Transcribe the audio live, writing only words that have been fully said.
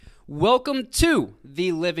Welcome to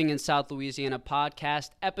the Living in South Louisiana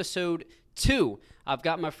podcast, episode 2. I've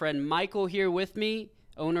got my friend Michael here with me,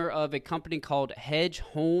 owner of a company called Hedge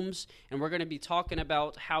Homes, and we're going to be talking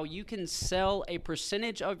about how you can sell a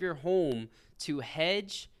percentage of your home to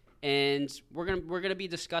hedge, and we're going to be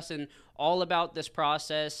discussing all about this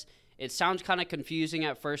process. It sounds kind of confusing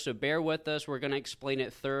at first, so bear with us. We're going to explain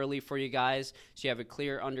it thoroughly for you guys so you have a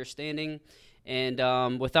clear understanding.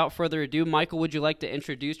 And without further ado, Michael, would you like to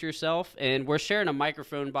introduce yourself? And we're sharing a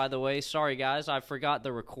microphone, by the way. Sorry, guys, I forgot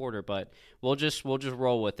the recorder, but we'll just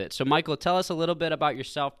roll with it. So, Michael, tell us a little bit about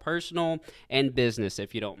yourself, personal and business,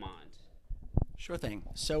 if you don't mind. Sure thing.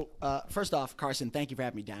 So, first off, Carson, thank you for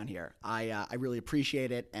having me down here. I really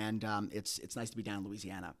appreciate it, and it's nice to be down in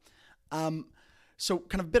Louisiana. So,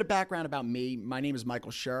 kind of a bit of background about me. My name is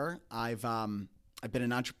Michael Scherr. I've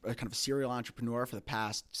been kind of a serial entrepreneur for the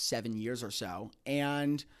past 7 years or so,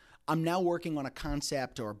 and I'm now working on a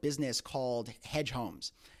concept or a business called Hedge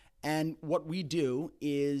Homes. And what we do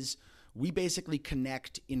is we basically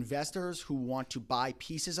connect investors who want to buy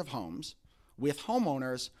pieces of homes with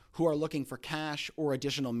homeowners who are looking for cash or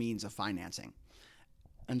additional means of financing.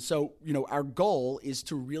 And so, our goal is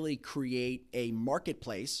to really create a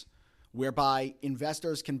marketplace whereby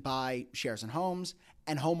investors can buy shares in homes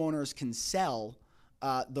and homeowners can sell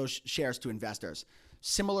those shares to investors,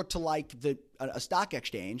 similar to like a stock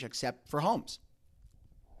exchange, except for homes.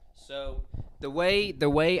 So the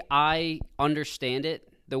way I understand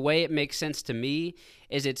it, the way it makes sense to me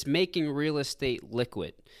is it's making real estate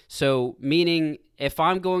liquid. So meaning if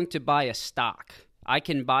I'm going to buy a stock, I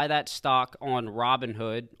can buy that stock on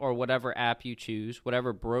Robinhood or whatever app you choose,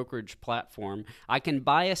 whatever brokerage platform. I can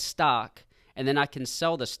buy a stock and then I can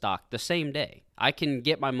sell the stock the same day. I can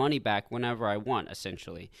get my money back whenever I want,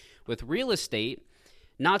 essentially. With real estate,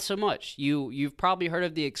 not so much. You've probably heard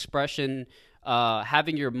of the expression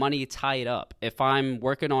having your money tied up. If I'm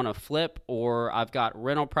working on a flip or I've got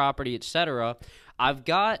rental property, etc., I've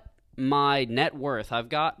got my net worth, I've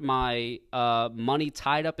got my money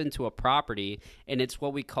tied up into a property, and it's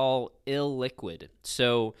what we call illiquid.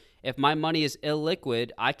 So if my money is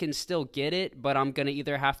illiquid, I can still get it, but I'm going to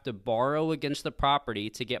either have to borrow against the property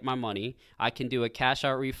to get my money. I can do a cash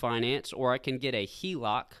out refinance, or I can get a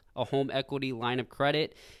HELOC, a home equity line of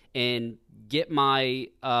credit, and get my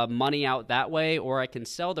money out that way, or I can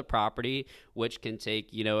sell the property, which can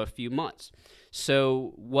take, a few months.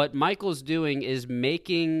 So what Michael's doing is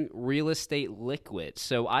making real estate liquid.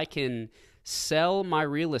 So I can sell my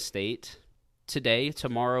real estate today,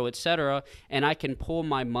 tomorrow, etc., and I can pull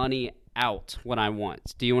my money out when I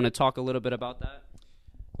want. Do you want to talk a little bit about that?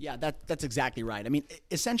 Yeah, that's exactly right. I mean,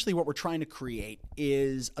 essentially what we're trying to create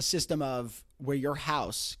is a system of where your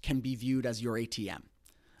house can be viewed as your ATM.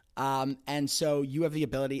 And so you have the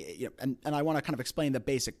ability, and I want to kind of explain the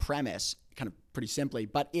basic premise kind of pretty simply,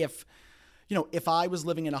 but if I was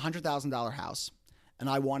living in a $100,000 house and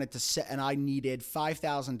I wanted to and I needed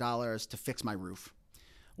 $5,000 to fix my roof,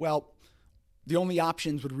 well, the only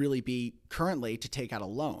options would really be currently to take out a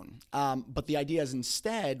loan. But the idea is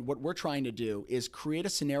instead, what we're trying to do is create a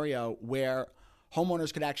scenario where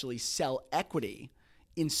homeowners could actually sell equity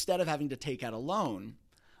instead of having to take out a loan.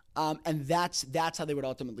 And that's how they would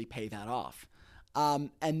ultimately pay that off.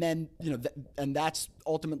 And then, and that's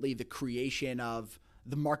ultimately the creation of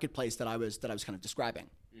the marketplace that I was kind of describing.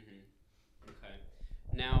 Mm-hmm. Okay.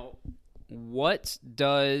 Now,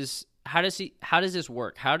 how does this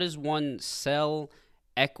work? How does one sell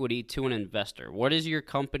equity to an investor? What does your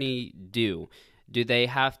company do? Do they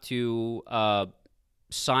have to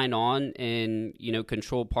sign on and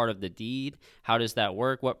control part of the deed? How does that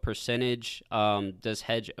work? What percentage does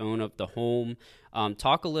Hedge own of the home?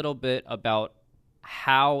 Talk a little bit about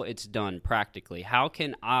how it's done practically. How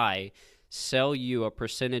can I sell you a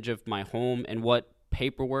percentage of my home, and what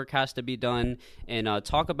paperwork has to be done? And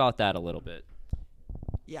talk about that a little bit.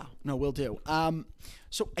 Yeah, no, will do.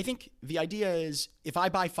 So I think the idea is if I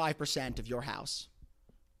buy 5% of your house,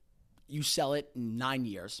 you sell it in 9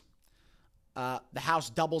 years. The house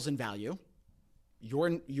doubles in value.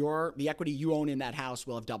 The equity you own in that house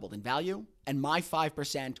will have doubled in value, and my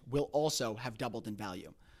 5% will also have doubled in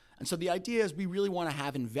value. And so the idea is we really want to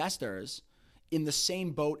have investors in the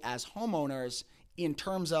same boat as homeowners in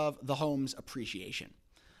terms of the home's appreciation.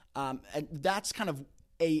 And that's kind of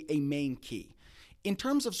a main key. In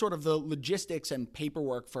terms of sort of the logistics and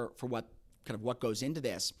paperwork for what goes into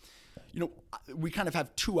this, we kind of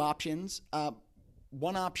have two options.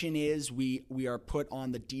 One option is we are put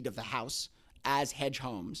on the deed of the house as Hedge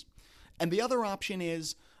Homes. And the other option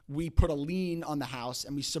is we put a lien on the house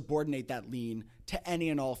and we subordinate that lien to any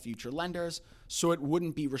and all future lenders, so it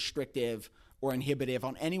wouldn't be restrictive or inhibitive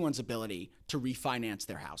on anyone's ability to refinance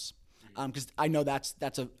their house. Because I know that's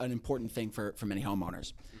an important thing for many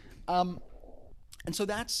homeowners. And so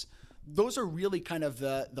those are really kind of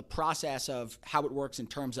the process of how it works in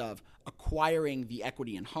terms of acquiring the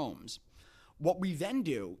equity in homes. What we then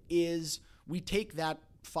do is we take that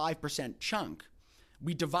 5% chunk,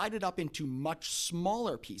 we divide it up into much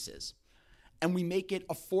smaller pieces, and we make it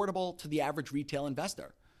affordable to the average retail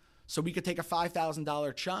investor. So we could take a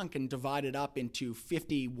 $5,000 chunk and divide it up into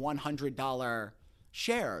 $50, $100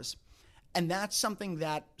 shares, and that's something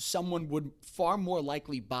that someone would far more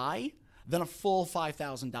likely buy than a full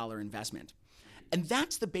 $5,000 investment. And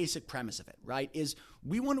that's the basic premise of it, right? Is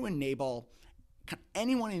we want to enable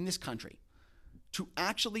anyone in this country to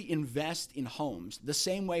actually invest in homes the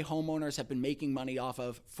same way homeowners have been making money off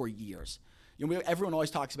of for years. Everyone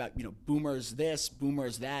always talks about, boomers this,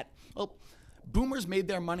 boomers that. Well, boomers made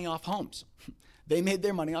their money off homes. They made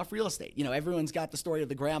their money off real estate. Everyone's got the story of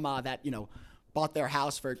the grandma that, bought their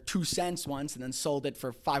house for 2 cents once and then sold it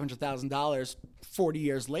for $500,000 40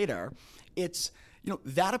 years later. It's,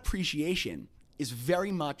 that appreciation is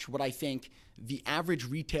very much what I think the average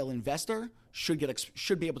retail investor should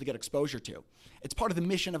be able to get exposure to. It's part of the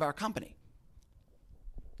mission of our company.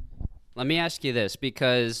 Let me ask you this,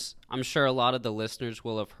 because I'm sure a lot of the listeners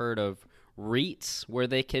will have heard of REITs, where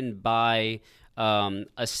they can buy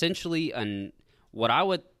essentially what I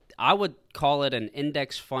would call it an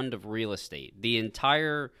index fund of real estate, the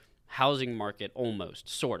entire housing market almost,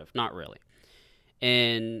 sort of, not really.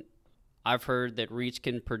 And I've heard that REITs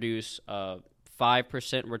can produce a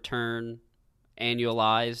 5% return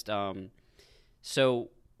annualized. So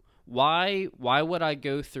why would I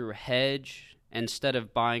go through hedge instead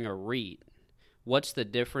of buying a REIT? What's the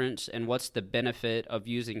difference, and what's the benefit of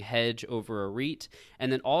using hedge over a REIT?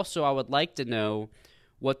 And then also I would like to know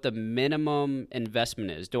what the minimum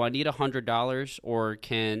investment is. Do I need $100, or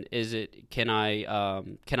can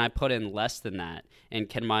I put in less than that? And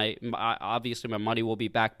obviously my money will be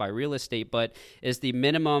backed by real estate, but is the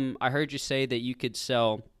minimum? I heard you say that you could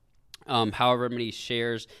sell however many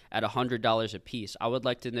shares at $100 a piece. I would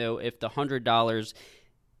like to know if the $100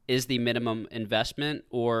 is the minimum investment,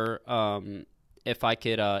 or if I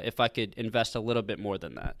could invest a little bit more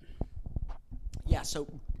than that. Yeah, so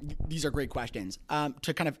these are great questions.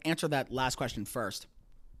 To kind of answer that last question first,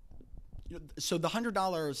 so the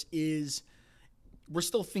 $100 is, we're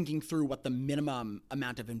still thinking through what the minimum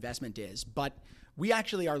amount of investment is, but we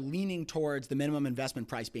actually are leaning towards the minimum investment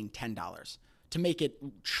price being $10 to make it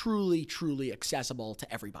truly, truly accessible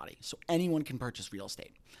to everybody, so anyone can purchase real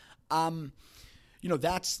estate.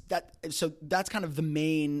 That's kind of the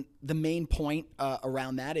main point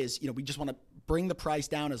around that is, we just want to bring the price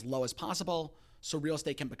down as low as possible so real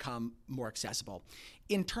estate can become more accessible.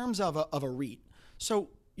 In terms of a REIT, so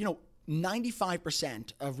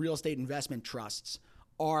 95% of real estate investment trusts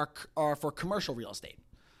are for commercial real estate.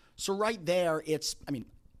 So right there,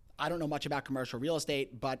 I don't know much about commercial real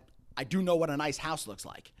estate, but I do know what a nice house looks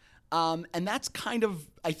like. And that's kind of,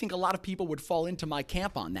 I think a lot of people would fall into my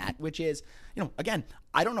camp on that, which is, again,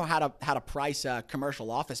 I don't know how to price a commercial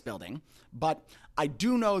office building, but I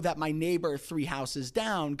do know that my neighbor 3 houses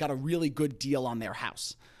down got a really good deal on their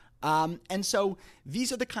house. And so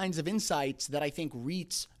these are the kinds of insights that I think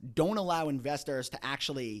REITs don't allow investors to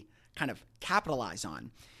actually kind of capitalize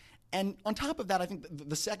on. And on top of that, I think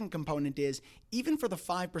the second component is, even for the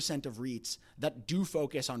 5% of REITs that do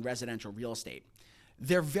focus on residential real estate,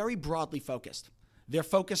 they're very broadly focused. They're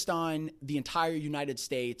focused on the entire United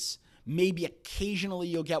States. Maybe occasionally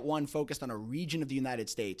you'll get one focused on a region of the United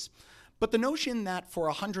States. But the notion that for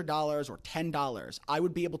 $100 or $10, I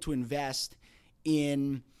would be able to invest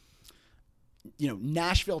in,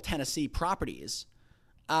 Nashville, Tennessee properties,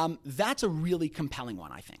 that's a really compelling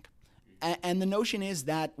one, I think. And the notion is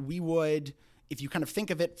that we would, if you kind of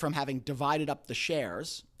think of it from having divided up the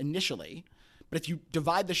shares initially, but if you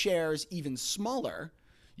divide the shares even smaller,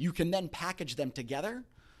 you can then package them together.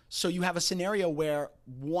 So you have a scenario where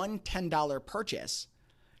one $10 purchase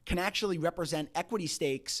can actually represent equity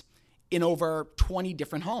stakes in over 20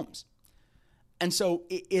 different homes. And so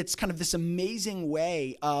it's kind of this amazing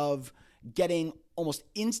way of getting almost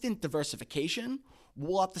instant diversification,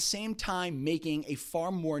 while at the same time making a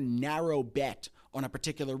far more narrow bet on a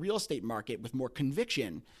particular real estate market with more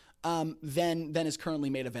conviction than is currently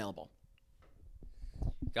made available.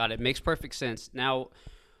 Got it. Makes perfect sense. Now,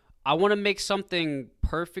 I want to make something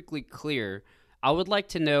perfectly clear. I would like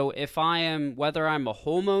to know whether I'm a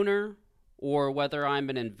homeowner or whether I'm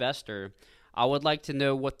an investor. I would like to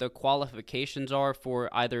know what the qualifications are for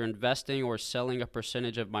either investing or selling a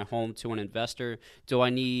percentage of my home to an investor. Do I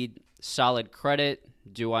need solid credit?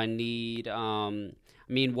 Do I need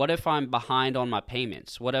I mean, what if I'm behind on my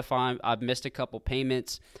payments? What if I've missed a couple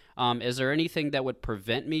payments? Is there anything that would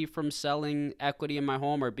prevent me from selling equity in my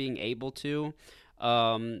home or being able to?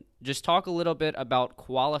 Just talk a little bit about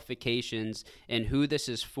qualifications and who this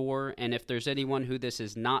is for, and if there's anyone who this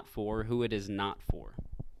is not for, who it is not for.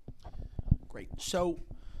 Great. So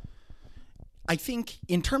I think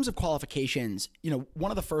in terms of qualifications,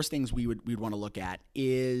 one of the first things we'd want to look at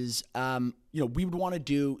is, we would want to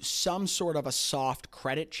do some sort of a soft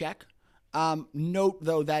credit check. Note,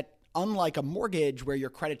 though, that unlike a mortgage where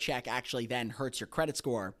your credit check actually then hurts your credit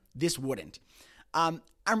score, this wouldn't.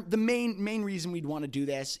 The main reason we'd want to do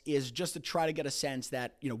this is just to try to get a sense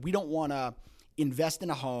that, we don't want to invest in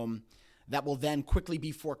a home that will then quickly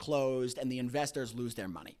be foreclosed and the investors lose their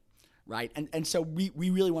money. Right. And so we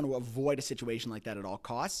really want to avoid a situation like that at all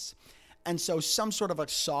costs. And so some sort of a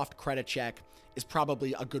soft credit check is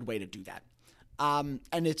probably a good way to do that.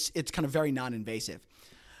 And it's kind of very non-invasive.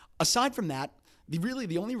 Aside from that,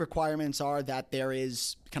 the only requirements are that there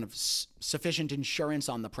is kind of sufficient insurance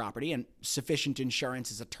on the property, and sufficient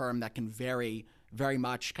insurance is a term that can vary very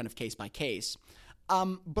much kind of case by case.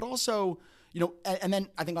 But also, and then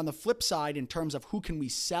I think on the flip side, in terms of who can we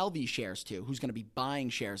sell these shares to, who's going to be buying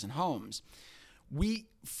shares in homes, we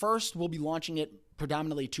first will be launching it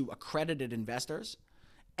predominantly to accredited investors.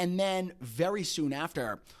 And then very soon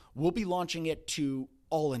after, we'll be launching it to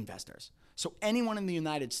all investors. So anyone in the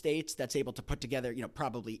United States that's able to put together,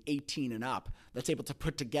 probably 18 and up, that's able to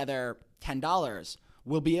put together $10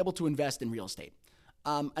 will be able to invest in real estate.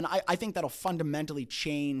 And I think that'll fundamentally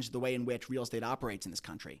change the way in which real estate operates in this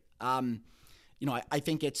country. I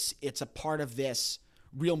think it's a part of this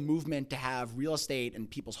real movement to have real estate and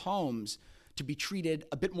people's homes to be treated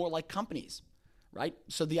a bit more like companies, right?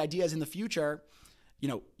 So the idea is in the future,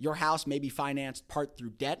 your house may be financed part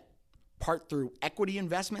through debt, part through equity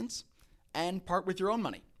investments, and part with your own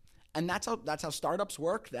money. And that's how startups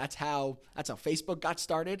work. That's how Facebook got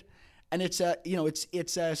started. And it's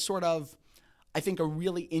a sort of, I think, a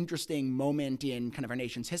really interesting moment in kind of our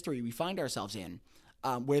nation's history we find ourselves in,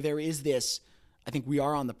 where there is this, I think we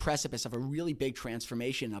are on the precipice of a really big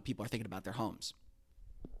transformation in how people are thinking about their homes.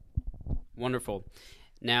 Wonderful.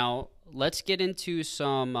 Now, let's get into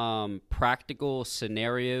some practical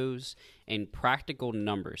scenarios and practical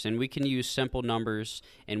numbers. And we can use simple numbers,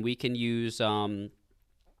 and we can use,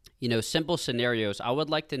 simple scenarios. I would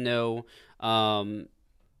like to know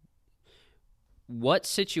what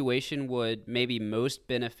situation would maybe most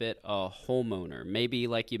benefit a homeowner? Maybe,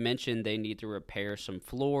 like you mentioned, they need to repair some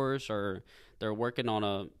floors, or they're working on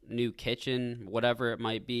a new kitchen, whatever it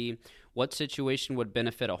might be. What situation would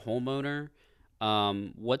benefit a homeowner?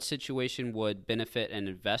 What situation would benefit an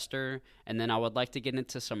investor? And then I would like to get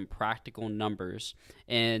into some practical numbers.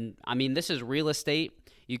 And I mean, this is real estate.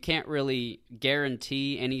 You can't really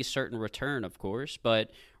guarantee any certain return, of course,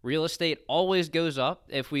 but real estate always goes up.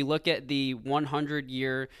 If we look at the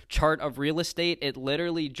 100-year chart of real estate, it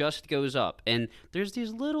literally just goes up. And there's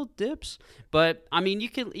these little dips. But, I mean, you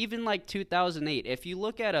can even like 2008. If you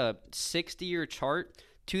look at a 60-year chart,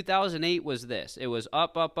 2008 was this. It was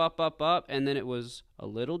up, up, up, up, up, and then it was a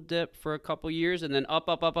little dip for a couple years, and then up,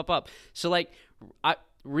 up, up, up, up. So,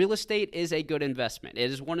 real estate is a good investment.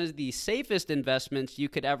 It is one of the safest investments you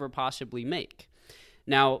could ever possibly make.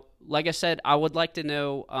 Now, like I said, I would like to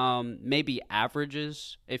know maybe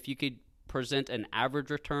averages, if you could present an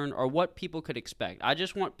average return or what people could expect. I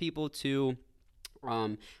just want people to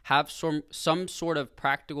have some sort of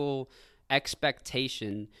practical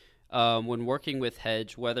expectation when working with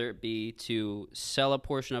hedge, whether it be to sell a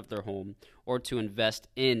portion of their home or to invest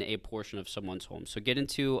in a portion of someone's home. So get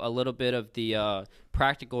into a little bit of the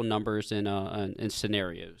practical numbers and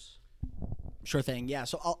scenarios. Sure thing. Yeah.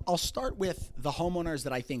 So I'll start with the homeowners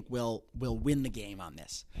that I think will win the game on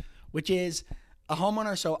this, which is a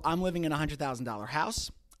homeowner. So I'm living in a $100,000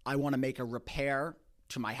 house. I want to make a repair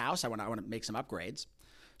to my house. I want to make some upgrades.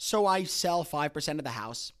 So I sell 5% of the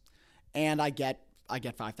house, and I get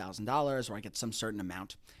 $5,000, or I get some certain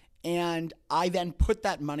amount, and I then put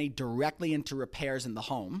that money directly into repairs in the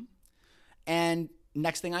home. And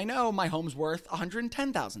next thing I know, my home's worth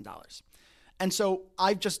 $110,000. And so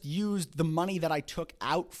I've just used the money that I took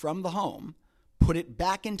out from the home, put it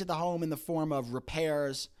back into the home in the form of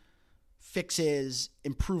repairs, fixes,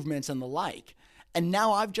 improvements, and the like. And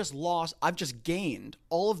now I've just gained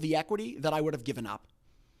all of the equity that I would have given up.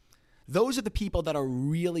 Those are the people that are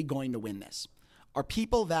really going to win this, are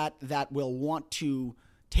people that will want to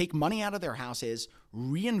take money out of their houses,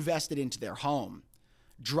 reinvest it into their home,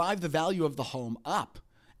 drive the value of the home up,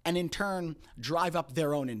 and in turn, drive up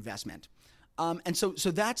their own investment. And so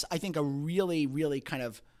that's, I think, a really, really kind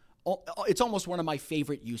of, it's almost one of my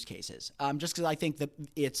favorite use cases, just because I think that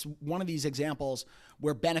it's one of these examples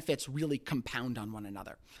where benefits really compound on one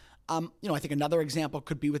another. I think another example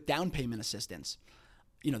could be with down payment assistance.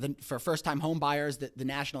 For first-time home buyers, the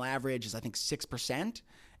national average is, I think, 6%.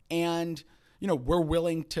 And, we're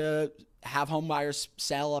willing to have home buyers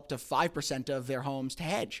sell up to 5% of their homes to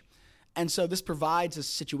hedge. And so this provides a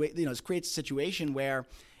situation, this creates a situation where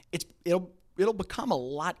it'll become a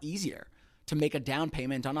lot easier to make a down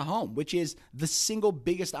payment on a home, which is the single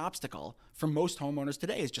biggest obstacle for most homeowners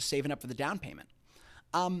today, is just saving up for the down payment.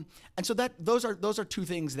 And so those are two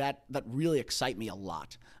things that really excite me a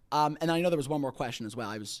lot. And I know there was one more question as well.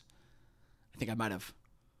 I think I might have.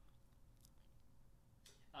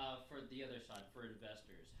 For the other side, for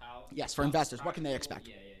investors, Yes, for investors, what can they expect?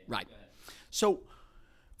 Yeah. Right. So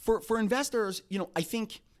for investors, I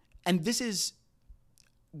think, and this is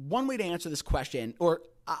one way to answer this question, or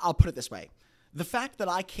I'll put it this way. The fact that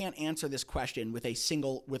I can't answer this question with a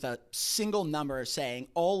single number saying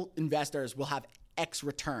all investors will have X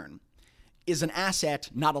return is an asset,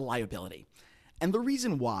 not a liability. And the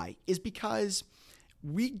reason why is because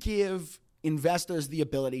we give investors the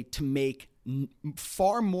ability to make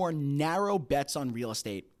far more narrow bets on real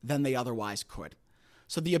estate than they otherwise could.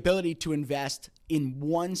 So the ability to invest in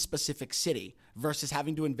one specific city versus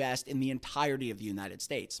having to invest in the entirety of the United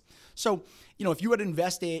States. So, if you had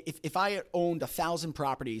invested, if I had owned 1,000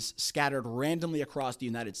 properties scattered randomly across the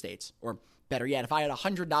United States, or better yet, if I had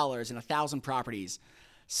 $100 in 1,000 properties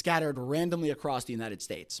scattered randomly across the United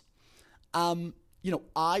States, I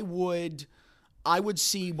would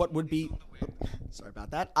see what would be, sorry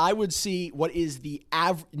about that. I would see what is the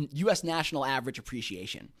U.S. national average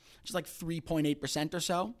appreciation, which is like 3.8% or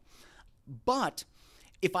so. But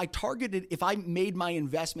if I made my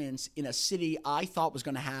investments in a city I thought was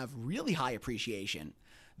going to have really high appreciation,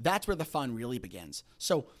 that's where the fun really begins.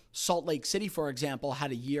 So Salt Lake City, for example,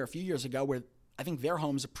 had a few years ago where I think their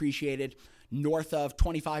homes appreciated north of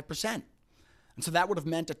 25%. And so that would have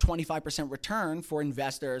meant a 25% return for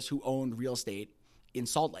investors who owned real estate in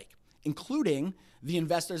Salt Lake, including the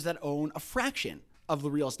investors that own a fraction of the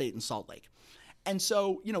real estate in Salt Lake. And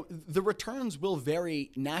so, the returns will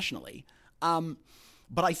vary nationally.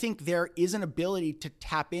 But I think there is an ability to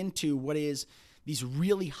tap into what is these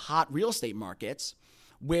really hot real estate markets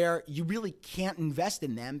where you really can't invest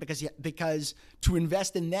in them because to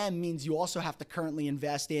invest in them means you also have to currently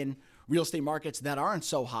invest in real estate markets that aren't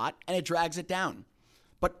so hot, and it drags it down.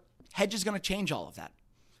 But hedge is going to change all of that.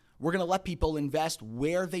 We're going to let people invest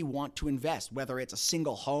where they want to invest, whether it's a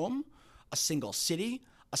single home, a single city,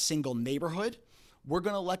 a single neighborhood. We're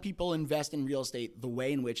going to let people invest in real estate the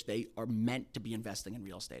way in which they are meant to be investing in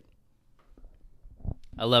real estate.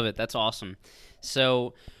 I love it. That's awesome.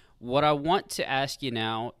 So what I want to ask you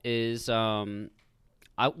now is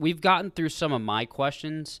we've gotten through some of my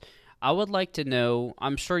questions. I would like to know,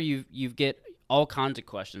 I'm sure you get all kinds of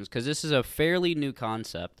questions because this is a fairly new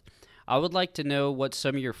concept. I would like to know what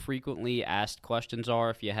some of your frequently asked questions are,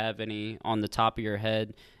 if you have any on the top of your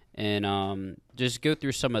head, and just go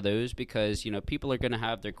through some of those because, people are going to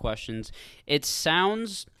have their questions. It's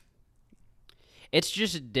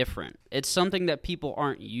just different. It's something that people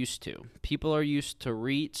aren't used to. People are used to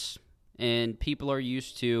REITs, and people are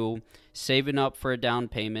used to saving up for a down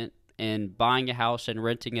payment and buying a house and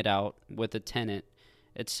renting it out with a tenant,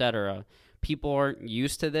 etc. People aren't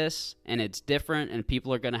used to this, and it's different, and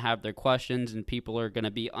people are going to have their questions, and people are going to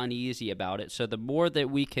be uneasy about it. So the more that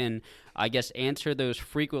we can, answer those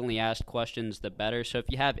frequently asked questions, the better. So if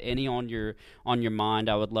you have any on your mind,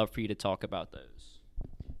 I would love for you to talk about those.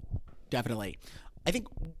 Definitely. I think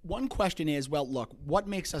one question is, well, look, what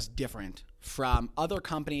makes us different from other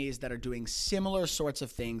companies that are doing similar sorts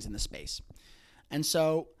of things in the space? And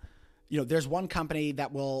so, there's one company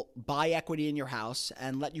that will buy equity in your house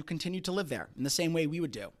and let you continue to live there in the same way we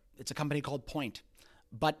would do. It's a company called Point.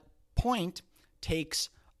 But Point takes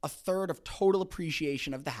a third of total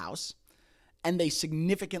appreciation of the house, and they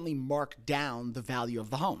significantly mark down the value of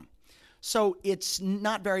the home. So it's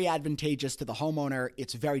not very advantageous to the homeowner.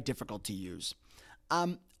 It's very difficult to use.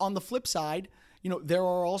 On the flip side, there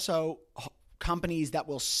are also companies that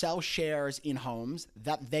will sell shares in homes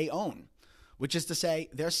that they own, which is to say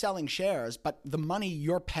they're selling shares, but the money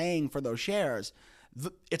you're paying for those shares,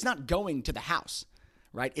 it's not going to the house,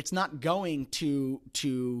 right? It's not going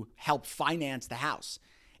to help finance the house.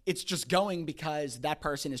 It's just going because that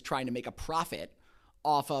person is trying to make a profit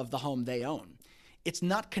off of the home they own. It's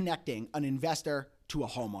not connecting an investor to a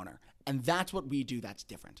homeowner, and that's what we do that's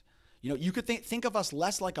different. You could think of us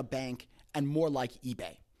less like a bank and more like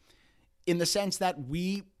eBay, in the sense that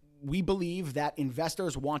we we believe that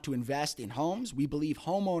investors want to invest in homes. We believe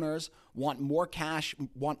homeowners want more cash,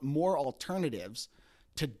 want more alternatives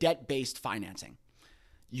to debt-based financing.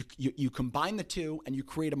 You combine the two and you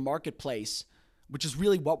create a marketplace, which is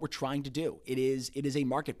really what we're trying to do. It is a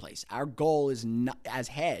marketplace. Our goal is not, as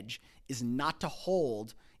Hedge, is not to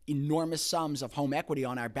hold enormous sums of home equity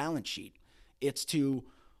on our balance sheet. It's to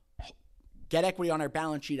get equity on our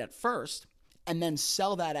balance sheet at first and then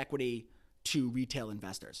sell that equity to retail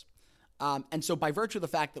investors. And so by virtue of the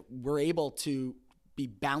fact that we're able to be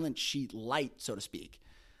balance sheet light, so to speak,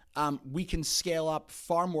 we can scale up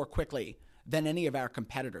far more quickly than any of our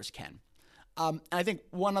competitors can. And I think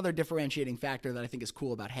one other differentiating factor that I think is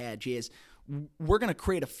cool about Hedge is we're going to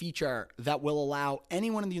create a feature that will allow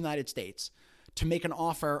anyone in the United States to make an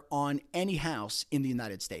offer on any house in the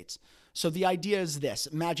United States. So the idea is this.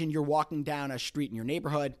 Imagine you're walking down a street in your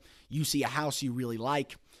neighborhood. You see a house you really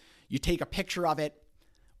like. You take a picture of it.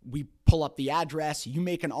 We pull up the address. You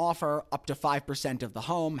make an offer up to 5% of the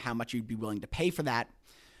home, how much you'd be willing to pay for that.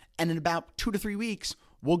 And in about 2 to 3 weeks,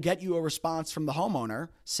 we'll get you a response from the homeowner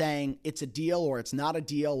saying it's a deal or it's not a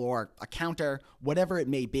deal or a counter, whatever it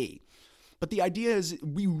may be. But the idea is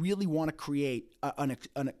we really want to create a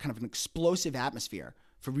kind of an explosive atmosphere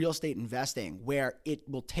for real estate investing where it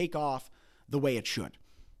will take off the way it should.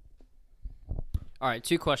 All right,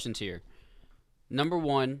 2 questions here. Number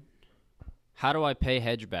 1, how do I pay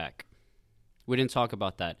Hedge back? We didn't talk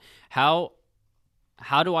about that. How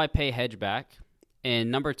do I pay Hedge back?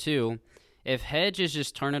 And number 2, if Hedge is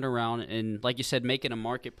just turning around and, like you said, making a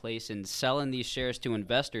marketplace and selling these shares to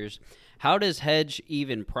investors, how does Hedge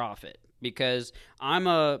even profit? Because I'm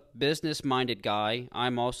a business-minded guy.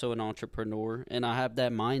 I'm also an entrepreneur, and I have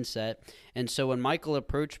that mindset. And so when Michael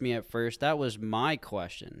approached me at first, that was my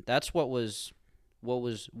question. That's what was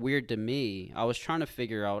weird to me. I was trying to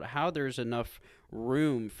figure out how there's enough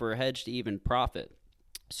room for Hedge to even profit.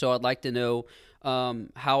 So I'd like to know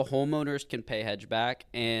how homeowners can pay Hedge back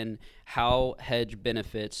and how Hedge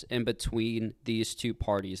benefits in between these two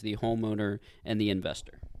parties, the homeowner and the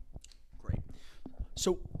investor. Great.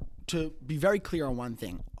 So to be very clear on one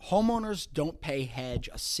thing, homeowners don't pay Hedge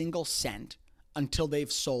a single cent until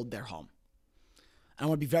they've sold their home. And I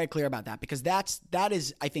want to be very clear about that because that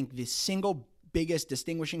is, I think, the single biggest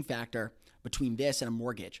distinguishing factor between this and a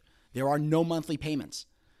mortgage. There are no monthly payments.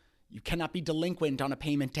 You cannot be delinquent on a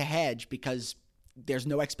payment to Hedge because there's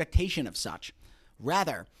no expectation of such.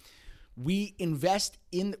 Rather, we're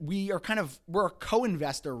a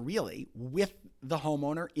co-investor really with the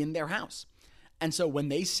homeowner in their house. And so when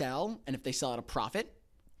they sell, and if they sell at a profit,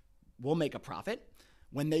 we'll make a profit.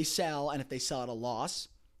 When they sell, and if they sell at a loss,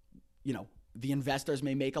 the investors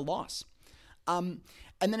may make a loss. And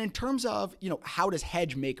then in terms of, how does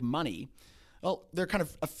Hedge make money? Well, there are kind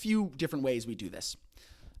of a few different ways we do this.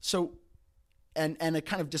 So, and it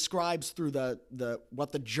kind of describes through the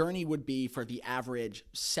what the journey would be for the average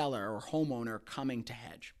seller or homeowner coming to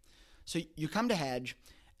Hedge. So you come to Hedge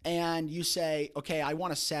and you say, okay, I'll use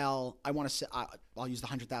the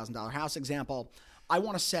 $100,000 house example. I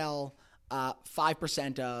want to sell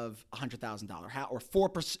 5% of $100,000 house, or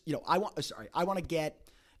 4%. I want to get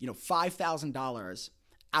 $5,000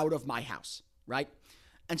 out of my house, right?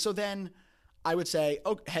 And so then I would say,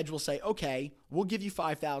 Hedge will say, okay, we'll give you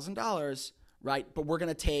 $5,000, right? But we'll give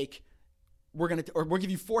you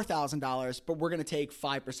 $4,000, but we're going to take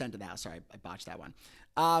 5% of the house. Sorry, I botched that one.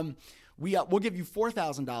 We'll give you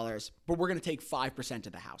 $4,000, but we're going to take 5%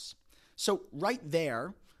 of the house. So right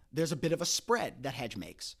there's a bit of a spread that Hedge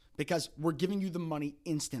makes because we're giving you the money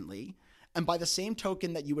instantly. And by the same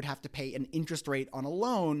token that you would have to pay an interest rate on a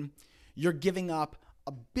loan, you're giving up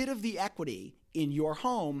a bit of the equity in your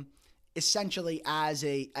home essentially as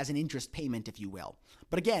an interest payment, if you will.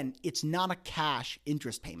 But again, it's not a cash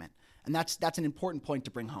interest payment. And that's an important point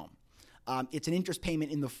to bring home. It's an interest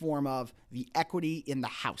payment in the form of the equity in the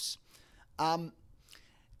house.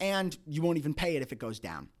 And you won't even pay it if it goes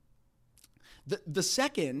down. The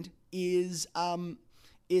second is in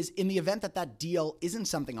the event that deal isn't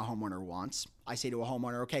something a homeowner wants. I say to a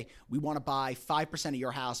homeowner, okay, we want to buy 5% of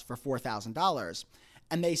your house for $4,000.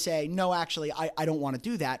 And they say, no, actually, I don't want to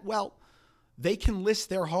do that. Well, they can list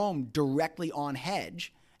their home directly on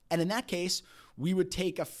Hedge. And in that case, we would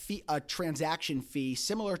take a transaction fee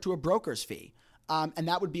similar to a broker's fee. And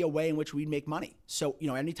that would be a way in which we'd make money. So,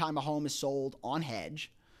 anytime a home is sold on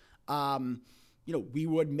Hedge, we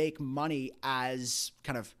would make money as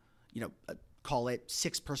kind of, call it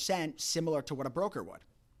 6%, similar to what a broker would.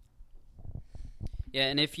 Yeah,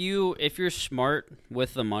 and if you're smart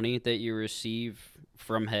with the money that you receive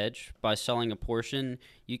from hedge. By selling a portion,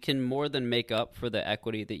 you can more than make up for the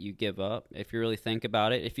equity that you give up if you really think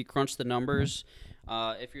about it. If you crunch the numbers,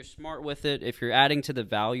 if you're smart with it, if you're adding to the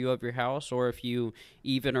value of your house, or if you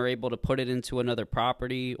even are able to put it into another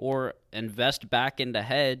property or invest back into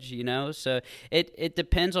hedge, so it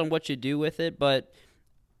depends on what you do with it. But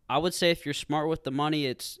I would say if you're smart with the money,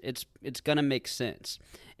 it's going to make sense.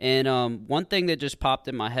 And one thing that just popped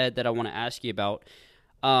in my head that I want to ask you about,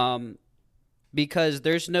 because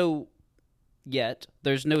there's no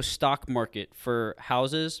stock market for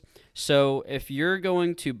houses. So if you're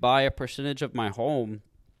going to buy a percentage of my home,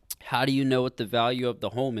 how do you know what the value of the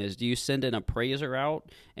home is? Do you send an appraiser out?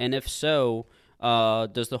 And if so,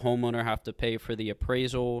 does the homeowner have to pay for the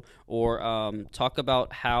appraisal? Or talk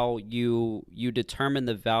about how you determine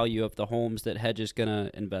the value of the homes that Hedge is going to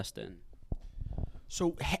invest in.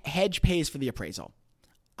 So Hedge pays for the appraisal.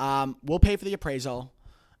 We'll pay for the appraisal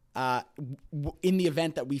in the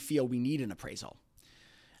event that we feel we need an appraisal.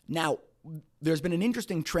 Now, there's been an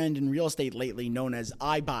interesting trend in real estate lately known as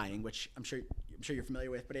iBuying, which I'm sure you're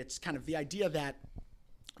familiar with, but it's kind of the idea that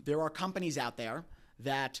there are companies out there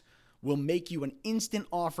that will make you an instant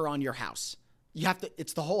offer on your house.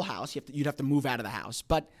 It's the whole house. You'd have to move out of the house,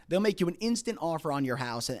 but they'll make you an instant offer on your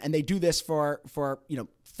house. And they do this for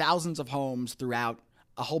thousands of homes throughout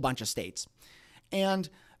a whole bunch of states. And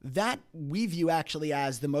that we view actually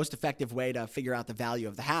as the most effective way to figure out the value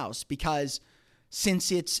of the house, because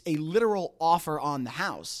since it's a literal offer on the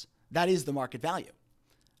house, that is the market value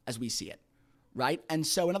as we see it, right? And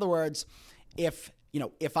so in other words, if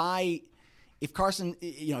Carson,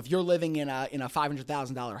 if you're living in a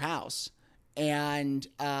 $500,000 house and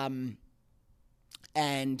an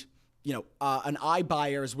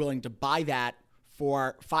iBuyer is willing to buy that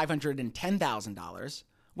for $510,000,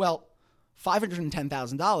 well,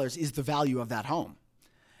 $510,000 is the value of that home.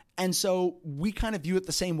 And so we kind of view it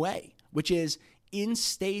the same way, which is in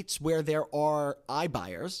states where there are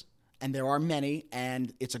iBuyers, and there are many,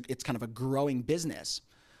 and it's kind of a growing business,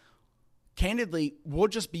 candidly, we'll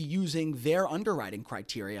just be using their underwriting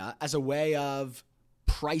criteria as a way of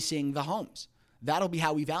pricing the homes. That'll be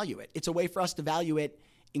how we value it. It's a way for us to value it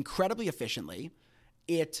incredibly efficiently.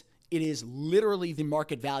 It is literally the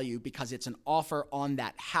market value because it's an offer on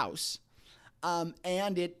that house.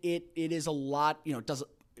 And it is a lot,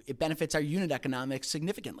 it benefits our unit economics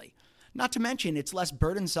significantly. Not to mention, it's less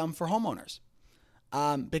burdensome for homeowners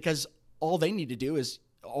because all they need to do is,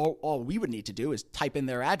 all we would need to do is type in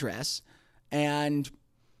their address and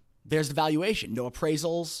there's the valuation. No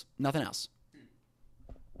appraisals, nothing else.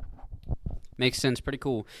 Makes sense. Pretty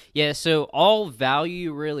cool. Yeah, so all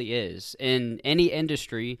value really is in any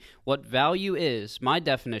industry, what value is, my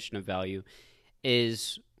definition of value,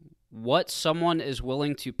 is what someone is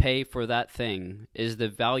willing to pay for that thing is the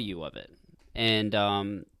value of it. And,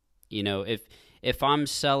 if I'm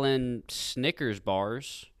selling Snickers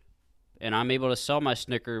bars and I'm able to sell my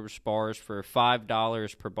Snickers bars for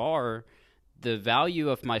 $5 per bar, the value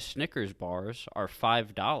of my Snickers bars are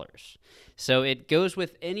 $5. So it goes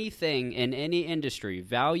with anything in any industry.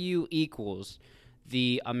 Value equals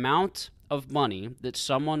the amount of money that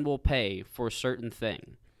someone will pay for a certain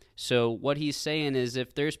thing. So what he's saying is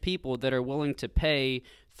if there's people that are willing to pay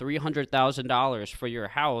 $300,000 for your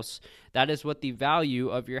house, that is what the value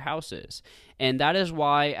of your house is. And that is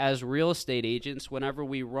why as real estate agents, whenever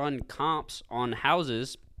we run comps on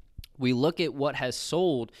houses, we look at what has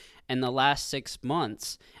sold in the last 6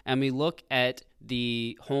 months, and we look at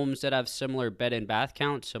the homes that have similar bed and bath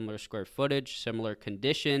count, similar square footage, similar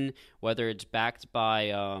condition, whether it's backed by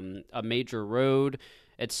a major road,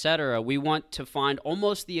 etc. We want to find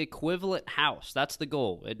almost the equivalent house. That's the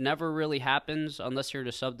goal. It never really happens unless you're in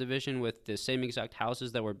a subdivision with the same exact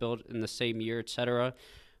houses that were built in the same year, etc.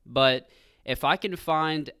 But if I can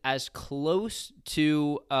find as close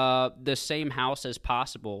to the same house as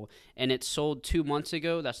possible and it sold 2 months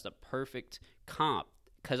ago, that's the perfect comp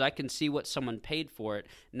because I can see what someone paid for it.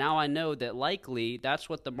 Now I know that likely that's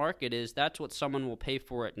what the market is. That's what someone will pay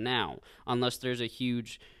for it now, unless there's a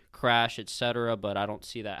huge crash, etc. But I don't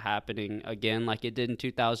see that happening again like it did in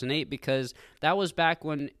 2008 because that was back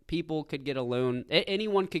when people could get a loan.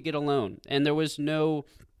 Anyone could get a loan, and there was no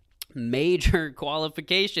major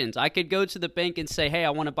qualifications. I could go to the bank and say, hey, I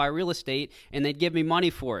want to buy real estate, and they'd give me money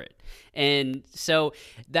for it. And so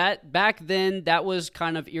that back then, that was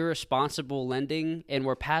kind of irresponsible lending, and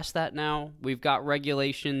we're past that now. We've got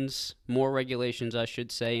regulations, more regulations, I should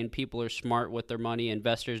say, and people are smart with their money.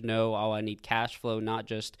 Investors know, I need cash flow, not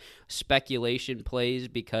just speculation plays,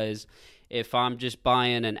 because if I'm just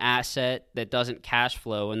buying an asset that doesn't cash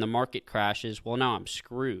flow and the market crashes, well, now I'm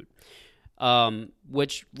screwed.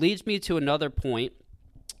 Which leads me to another point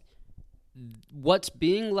what's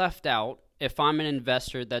being left out if I'm an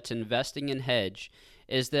investor that's investing in hedge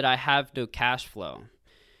is that I have no cash flow.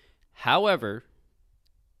 However,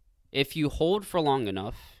 if you hold for long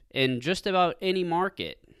enough in just about any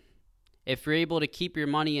market, if you're able to keep your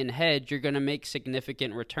money in hedge, you're going to make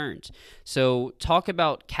significant returns. So talk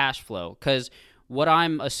about cash flow, because what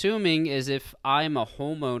I'm assuming is if I'm a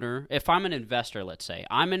homeowner, if I'm an investor, let's say,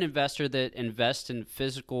 I'm an investor that invests in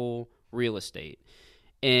physical real estate,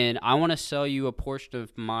 and I want to sell you a portion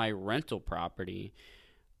of my rental property,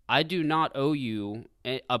 I do not owe you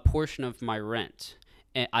a portion of my rent,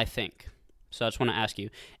 I think. So I just want to ask you.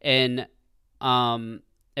 And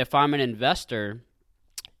if I'm an investor,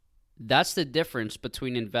 that's the difference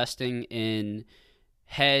between investing in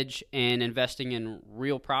hedge and investing in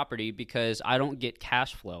real property, because I don't get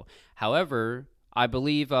cash flow. However, I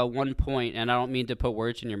believe one point, and I don't mean to put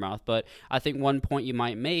words in your mouth, but I think one point you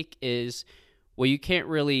might make is, well, you can't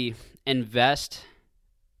really invest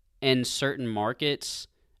in certain markets,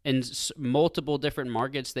 in multiple different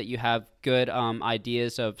markets that you have good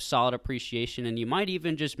ideas of solid appreciation, and you might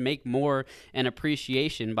even just make more in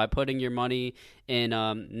appreciation by putting your money in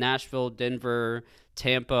Nashville, Denver,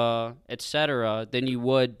 Tampa, etc., than you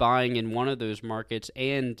would buying in one of those markets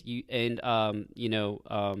and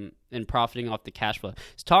profiting off the cash flow.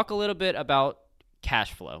 So talk a little bit about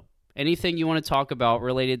cash flow. Anything you want to talk about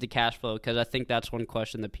related to cash flow, because I think that's one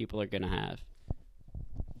question that people are going to have.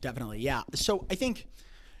 Definitely, yeah. So I think,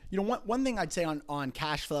 one thing I'd say on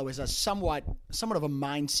cash flow is a somewhat of a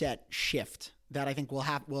mindset shift that I think will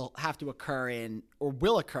have to occur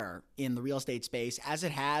will occur in the real estate space, as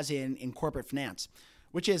it has in corporate finance,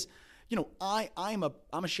 which is, I'm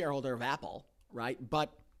a shareholder of Apple, right?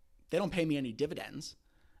 But they don't pay me any dividends.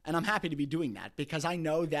 And I'm happy to be doing that because I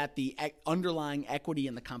know that the underlying equity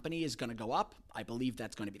in the company is going to go up. I believe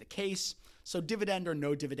that's going to be the case. So dividend or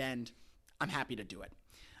no dividend, I'm happy to do it.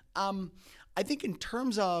 I think in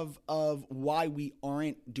terms of why we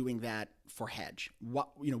aren't doing that for hedge,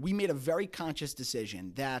 we made a very conscious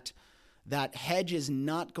decision that hedge is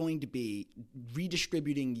not going to be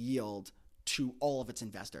redistributing yield to all of its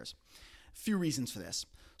investors. Few reasons for this.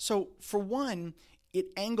 So for one, it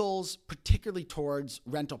angles particularly towards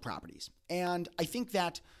rental properties. And I think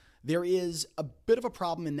that there is a bit of a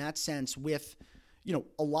problem in that sense with,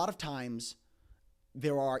 a lot of times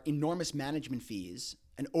there are enormous management fees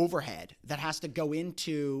and overhead that actually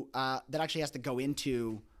has to go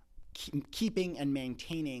into keeping and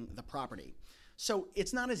maintaining the property. So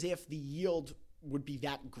it's not as if the yield would be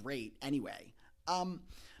that great anyway.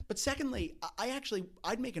 But secondly,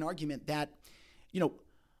 I'd make an argument that,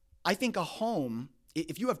 I think a home,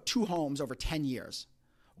 if you have two homes over 10 years,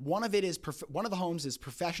 one of the homes is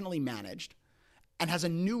professionally managed and has a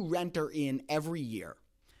new renter in every year,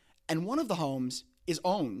 and one of the homes is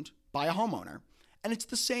owned by a homeowner, and it's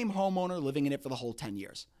the same homeowner living in it for the whole 10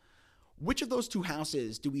 years. Which of those two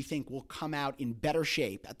houses do we think will come out in better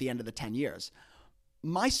shape at the end of the 10 years?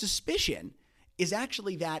 My suspicion is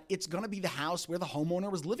actually that it's going to be the house where the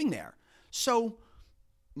homeowner was living there. So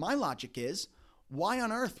my logic is, why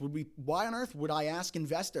on earth would I ask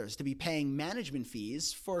investors to be paying management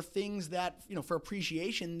fees for things that, for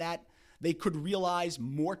appreciation that they could realize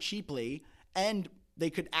more cheaply, and they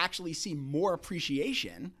could actually see more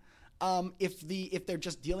appreciation if they're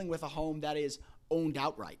just dealing with a home that is owned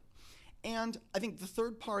outright. And I think the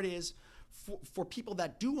third part is for people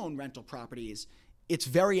that do own rental properties, it's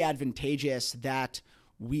very advantageous that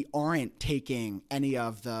we aren't taking any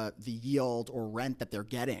of the yield or rent that they're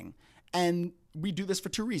getting. And we do this for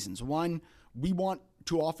two reasons. One, we want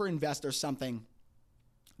to offer investors something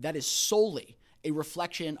that is solely a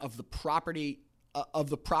reflection of the property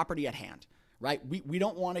at hand, right? We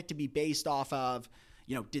don't want it to be based off of,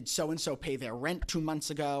 did so-and-so pay their rent 2 months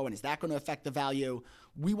ago, and is that going to affect the value?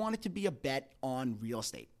 We want it to be a bet on real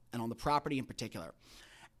estate and on the property in particular.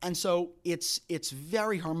 And so it's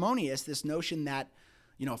very harmonious, this notion that,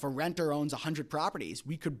 if a renter owns 100 properties,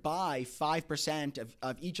 we could buy 5%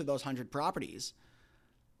 of each of those 100 properties,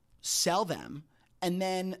 sell them, and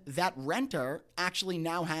then that renter actually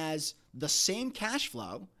now has the same cash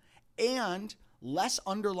flow and less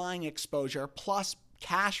underlying exposure plus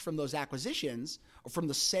cash from those acquisitions or from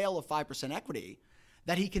the sale of 5% equity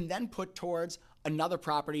that he can then put towards another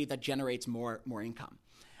property that generates more income.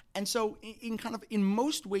 And so in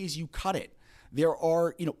most ways you cut it, there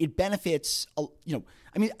are, it benefits,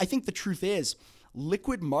 I think the truth is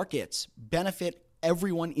liquid markets benefit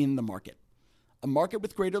everyone in the market. A market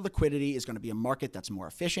with greater liquidity is going to be a market that's more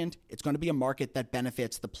efficient. It's going to be a market that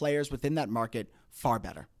benefits the players within that market far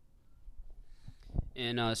better.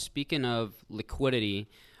 And speaking of liquidity,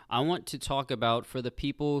 I want to talk about for the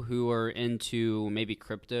people who are into maybe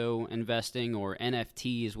crypto investing or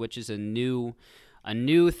NFTs, which is a new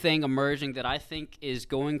thing emerging that I think is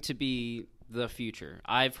going to be the future.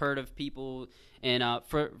 I've heard of people, and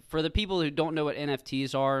for the people who don't know what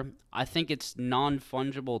NFTs are, I think it's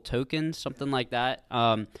non-fungible tokens, something like that.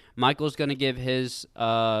 Michael's going to give his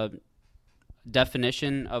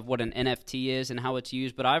definition of what an NFT is and how it's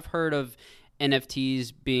used, but I've heard of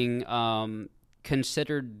NFTs being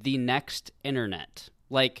considered the next internet.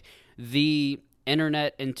 Like the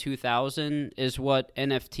internet in 2000 is what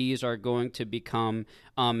NFTs are going to become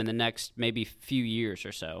in the next maybe few years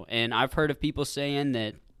or so. And I've heard of people saying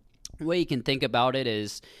that the way you can think about it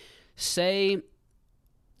is, say,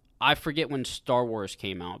 I forget when Star Wars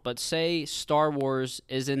came out, but say Star Wars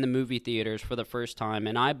is in the movie theaters for the first time,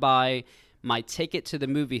 and I buy my ticket to the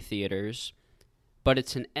movie theaters, but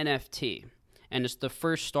it's an NFT, and it's the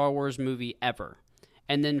first Star Wars movie ever.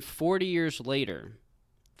 And then 40 years later,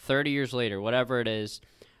 30 years later, whatever it is,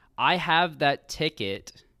 I have that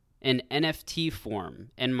ticket in NFT form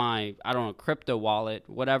in my, I don't know, crypto wallet,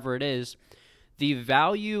 whatever it is. The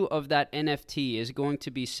value of that NFT is going to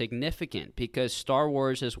be significant because Star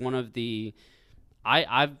Wars is one of the,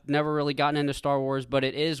 I've never really gotten into Star Wars, but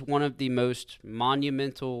it is one of the most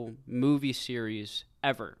monumental movie series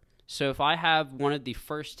ever. So if I have one of the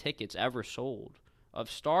first tickets ever sold of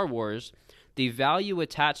Star Wars, the value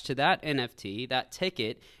attached to that NFT, that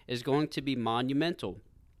ticket, is going to be monumental.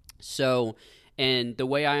 So, and the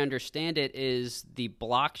way I understand it is the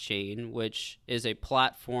blockchain, which is a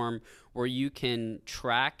platform where you can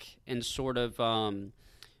track and sort of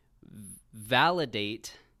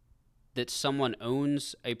validate that someone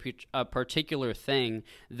owns a particular thing.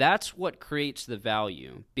 That's what creates the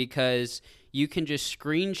value, because you can just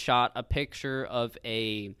screenshot a picture of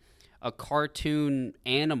a cartoon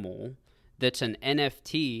animal that's an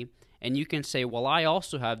NFT, and you can say, well, I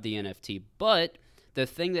also have the NFT, but the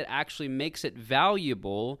thing that actually makes it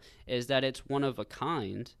valuable is that it's one of a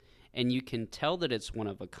kind, and you can tell that it's one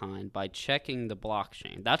of a kind by checking the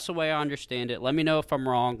blockchain. That's the way I understand it. Let me know if I'm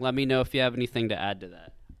wrong. Let me know if you have anything to add to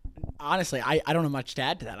that. Honestly, I don't have much to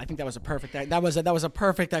add to that. I think that was a perfect a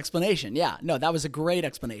perfect explanation. Yeah, no, that was a great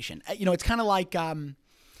explanation. It's kind of like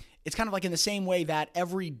in the same way that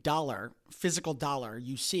every physical dollar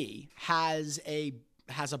you see has a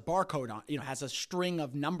barcode on, has a string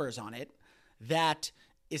of numbers on it. That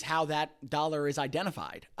is how that dollar is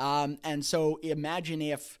identified. And so imagine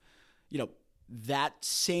if, that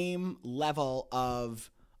same level of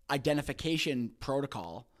identification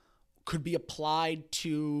protocol could be applied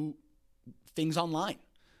to things online.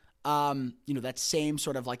 That same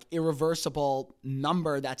sort of like irreversible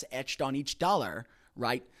number that's etched on each dollar,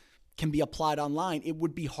 right, can be applied online. It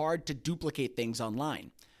would be hard to duplicate things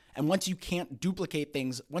online. And once you can't duplicate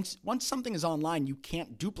things, once something is online, you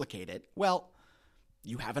can't duplicate it. Well,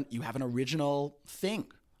 you have an original thing,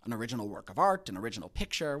 an original work of art, an original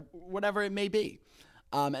picture, whatever it may be.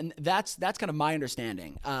 And that's kind of my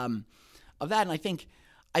understanding of that. And I think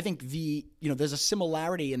there's a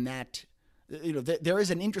similarity in that. There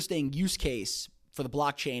is an interesting use case for the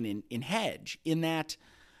blockchain in hedge, in that,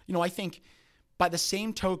 I think by the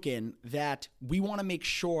same token that we want to make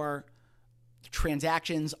sure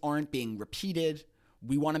transactions aren't being repeated,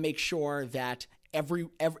 we want to make sure that every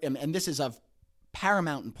and this is of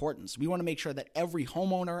paramount importance. We want to make sure that every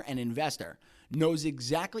homeowner and investor knows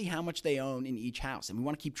exactly how much they own in each house, and we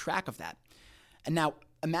want to keep track of that. And now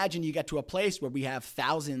imagine you get to a place where we have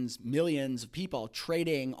thousands, millions of people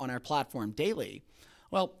trading on our platform daily.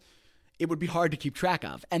 Well, it would be hard to keep track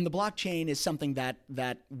of. And the blockchain is something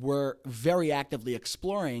that we're very actively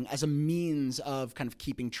exploring as a means of kind of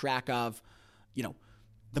keeping track of,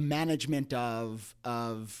 the management of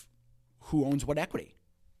who owns what equity.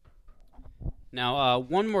 Now,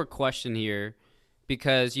 one more question here,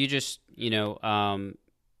 because you just,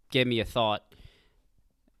 gave me a thought.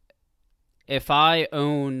 If I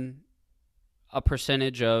own a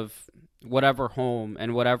percentage of whatever home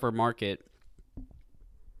and whatever market,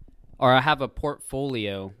 or I have a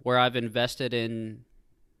portfolio where I've invested in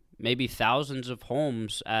maybe thousands of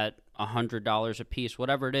homes at $100 a piece,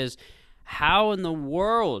 whatever it is, how in the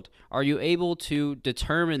world are you able to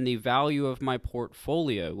determine the value of my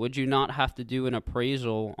portfolio? Would you not have to do an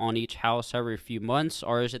appraisal on each house every few months,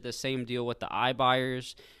 or is it the same deal with the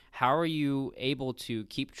iBuyers? How are you able to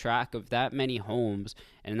keep track of that many homes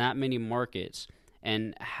and that many markets?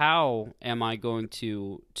 And how am I going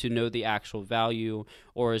to know the actual value,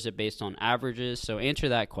 or is it based on averages? So answer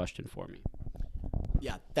that question for me.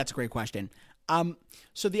 Yeah, that's a great question.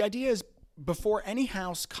 So the idea is before any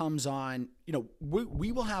house comes on,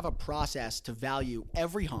 we will have a process to value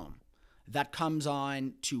every home that comes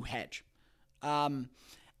on to Hedge. And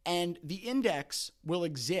the index will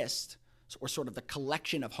exist, or sort of the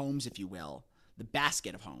collection of homes, if you will, the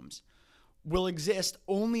basket of homes, will exist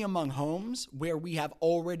only among homes where we have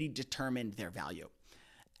already determined their value.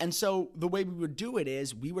 And so the way we would do it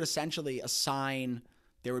is we would essentially assign,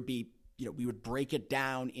 there would be, we would break it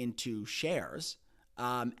down into shares,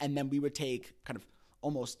 and then we would take kind of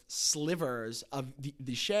almost slivers of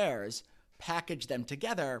the shares, package them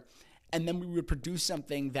together, and then we would produce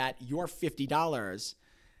something that your $50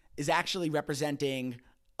 is actually representing,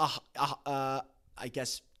 I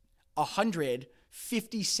guess, 100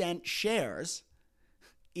 50-cent shares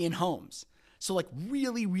in homes. So like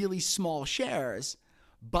really, really small shares,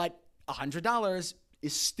 but $100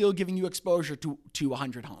 is still giving you exposure to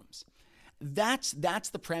 100 homes. That's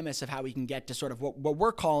the premise of how we can get to sort of what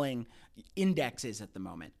we're calling indexes at the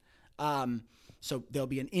moment. So there'll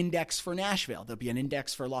be an index for Nashville. There'll be an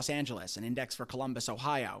index for Los Angeles, an index for Columbus,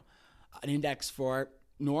 Ohio, an index for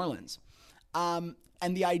New Orleans. And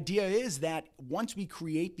the idea is that once we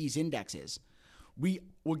create these indexes, we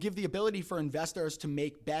will give the ability for investors to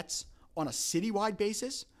make bets on a citywide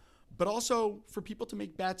basis, but also for people to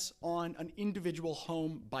make bets on an individual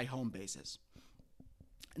home-by-home basis.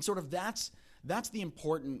 And sort of that's the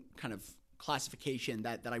important kind of classification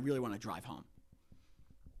that I really want to drive home.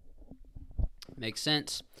 Makes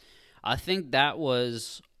sense. I think that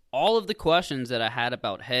was all of the questions that I had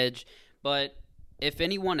about Hedge, but if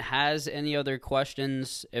anyone has any other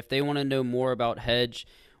questions, if they want to know more about Hedge,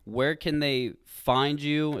 where can they find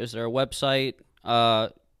you? Is there a website?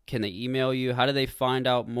 Can they email you? How do they find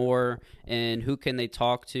out more? And who can they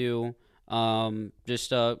talk to?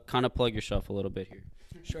 Just kind of plug yourself a little bit here.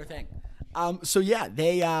 Sure thing.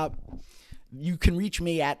 You can reach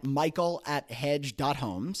me at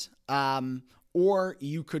michael@hedge.homes. Or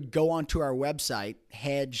you could go onto our website,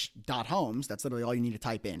 hedge.homes. That's literally all you need to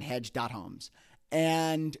type in, hedge.homes.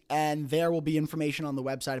 And there will be information on the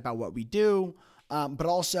website about what we do. But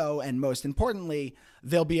also, and most importantly,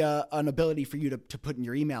 there'll be an ability for you to put in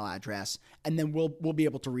your email address, and then we'll be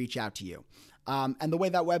able to reach out to you. And the way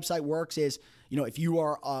that website works is, if you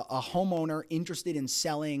are a homeowner interested in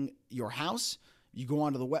selling your house, you go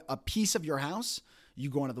onto a piece of your house, you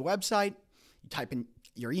go onto the website, you type in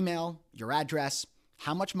your email, your address,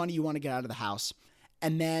 how much money you want to get out of the house,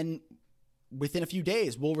 and then within a few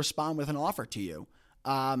days, we'll respond with an offer to you,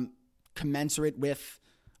 commensurate with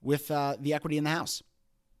the equity in the house.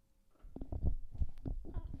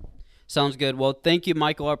 Sounds good. Well, thank you,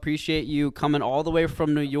 Michael. I appreciate you coming all the way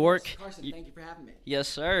from New York. Carson, thank you for having me. Yes,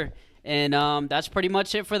 sir. And that's pretty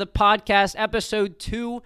much it for the podcast, episode 2.